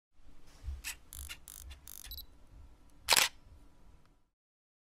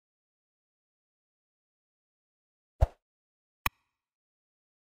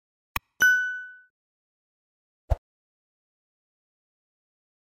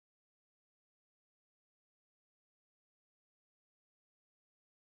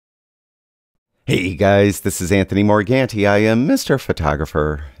Hey guys, this is Anthony Morganti. I am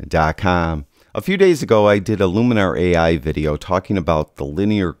MrPhotographer.com. A few days ago, I did a Luminar AI video talking about the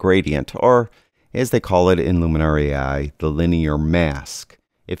linear gradient, or as they call it in Luminar AI, the linear mask.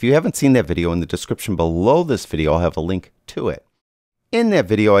 If you haven't seen that video, in the description below this video, I'll have a link to it. In that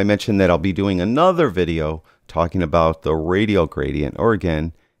video, I mentioned that I'll be doing another video talking about the radial gradient, or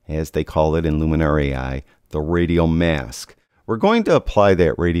again, as they call it in Luminar AI, the radial mask. We're going to apply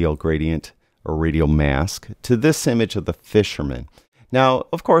that radial gradient or radial mask to this image of the fisherman. Now,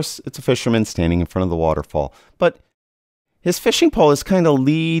 of course, it's a fisherman standing in front of the waterfall, but his fishing pole is kind of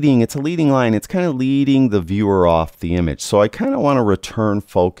leading, it's a leading line, it's kind of leading the viewer off the image. So I kind of want to return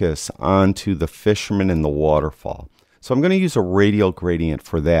focus onto the fisherman and the waterfall. So I'm going to use a radial gradient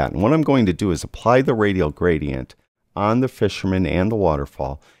for that. And what I'm going to do is apply the radial gradient on the fisherman and the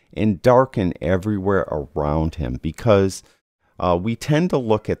waterfall and darken everywhere around him, because we tend to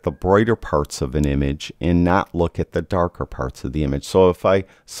look at the brighter parts of an image and not look at the darker parts of the image. So if I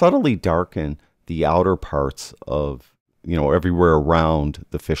subtly darken the outer parts of, everywhere around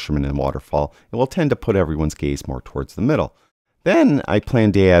the fisherman and waterfall, it will tend to put everyone's gaze more towards the middle. Then I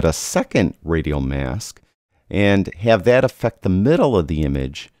plan to add a second radial mask and have that affect the middle of the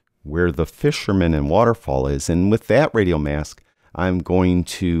image where the fisherman and waterfall is. And with that radial mask, I'm going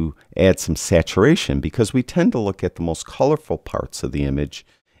to add some saturation, because we tend to look at the most colorful parts of the image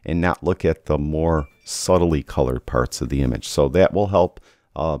and not look at the more subtly colored parts of the image. So that will help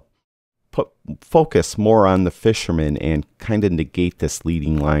put focus more on the fisherman and kind of negate this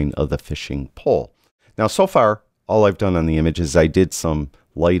leading line of the fishing pole. Now, so far, all I've done on the image is I did some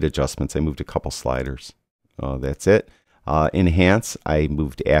light adjustments. I moved a couple sliders. That's it. Enhance, I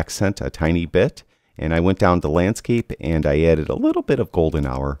moved accent a tiny bit. And I went down to landscape and I added a little bit of golden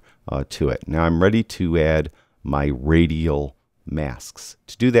hour to it. Now I'm ready to add my radial masks.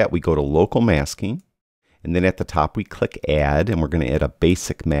 To do that, we go to local masking, and then at the top we click add, and we're going to add a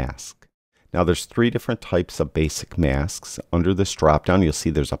basic mask. Now there's three different types of basic masks. Under this drop down, you'll see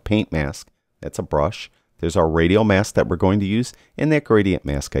there's a paint mask. That's a brush. There's our radial mask that we're going to use, and that gradient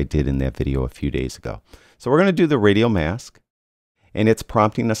mask I did in that video a few days ago. So we're going to do the radial mask. And it's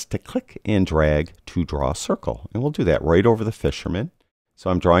prompting us to click and drag to draw a circle. And we'll do that right over the fisherman. So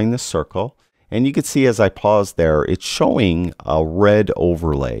I'm drawing this circle. And you can see as I pause there, it's showing a red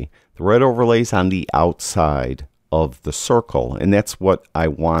overlay. The red overlay is on the outside of the circle. And that's what I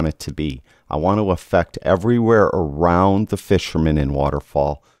want it to be. I want to affect everywhere around the fisherman and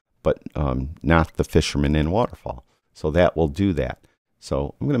waterfall, but not the fisherman and waterfall. So that will do that.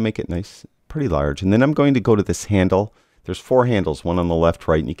 So I'm going to make it nice, pretty large. And then I'm going to go to this handle. There's four handles, one on the left,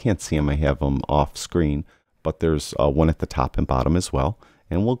 right, and you can't see them. I have them off screen, but there's one at the top and bottom as well.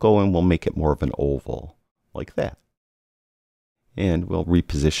 And we'll go and we'll make it more of an oval, like that. And we'll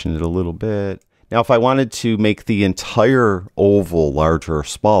reposition it a little bit. Now, if I wanted to make the entire oval larger or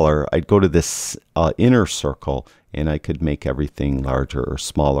smaller, I'd go to this inner circle, and I could make everything larger or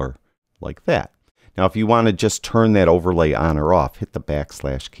smaller, like that. Now, if you want to just turn that overlay on or off, hit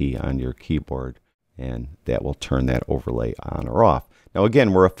the / key on your keyboard, and that will turn that overlay on or off. Now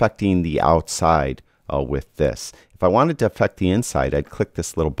again, we're affecting the outside with this. If I wanted to affect the inside, I'd click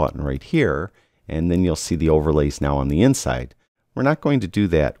this little button right here, and then you'll see the overlays now on the inside. We're not going to do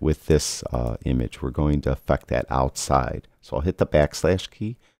that with this image. We're going to affect that outside. So I'll hit the /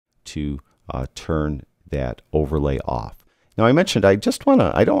 key to turn that overlay off. Now I mentioned I don't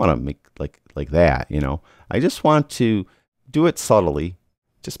want to make like that, I just want to do it subtly,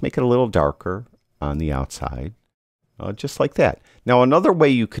 just make it a little darker on the outside, just like that. Now another way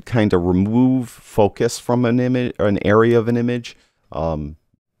you could kind of remove focus from an image or an area of an image,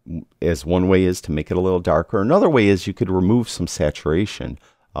 as one way is to make it a little darker. Another way is you could remove some saturation.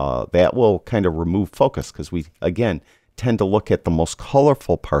 That will kind of remove focus, because we, again, tend to look at the most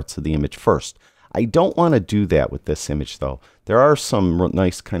colorful parts of the image first. I don't want to do that with this image though. There are some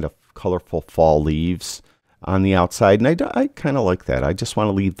nice kind of colorful fall leaves on the outside, and I kind of like that. I just want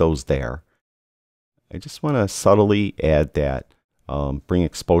to leave those there. I just want to subtly add that, bring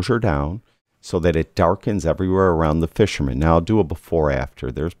exposure down so that it darkens everywhere around the fisherman. Now I'll do a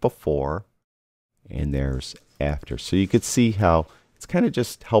before-after. There's before and there's after. So you could see how it's kind of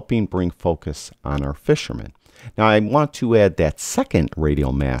just helping bring focus on our fisherman. Now I want to add that second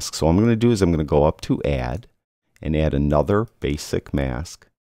radial mask. So what I'm going to do is I'm going to go up to add and add another basic mask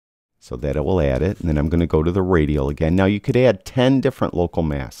so that it will add it. And then I'm going to go to the radial again. Now you could add 10 different local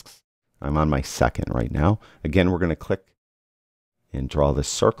masks. I'm on my second right now. Again, we're going to click and draw this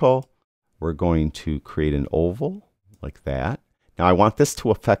circle. We're going to create an oval like that. Now I want this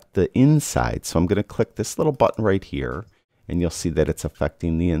to affect the inside, so I'm going to click this little button right here, and you'll see that it's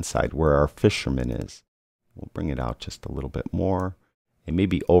affecting the inside where our fisherman is. We'll bring it out just a little bit more, and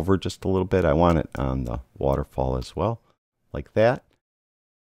maybe over just a little bit. I want it on the waterfall as well, like that.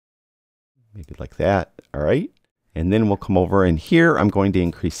 Maybe like that. All right. And then we'll come over, and here I'm going to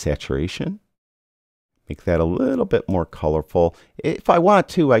increase saturation. Make that a little bit more colorful. If I want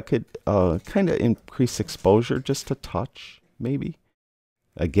to, I could kind of increase exposure just a touch, maybe.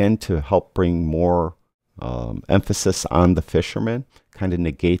 Again, to help bring more emphasis on the fisherman, kind of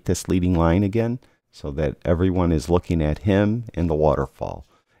negate this leading line again, so that everyone is looking at him and the waterfall.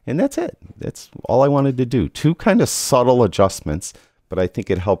 And that's it. That's all I wanted to do. Two kind of subtle adjustments, but I think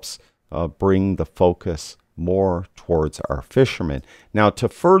it helps bring the focus more towards our fisherman. Now, to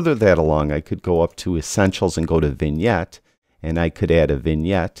further that along, I could go up to Essentials and go to Vignette, and I could add a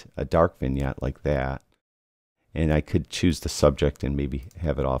vignette, a dark vignette like that. And I could choose the subject and maybe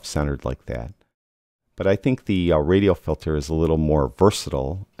have it off-centered like that. But I think the radial filter is a little more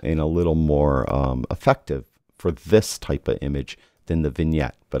versatile and a little more effective for this type of image than the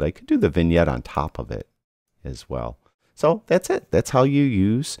vignette. But I could do the vignette on top of it as well. So that's it. That's how you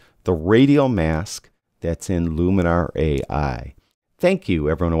use the radial mask that's in Luminar AI. Thank you,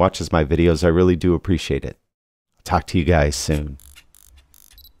 everyone who watches my videos. I really do appreciate it. I'll talk to you guys soon.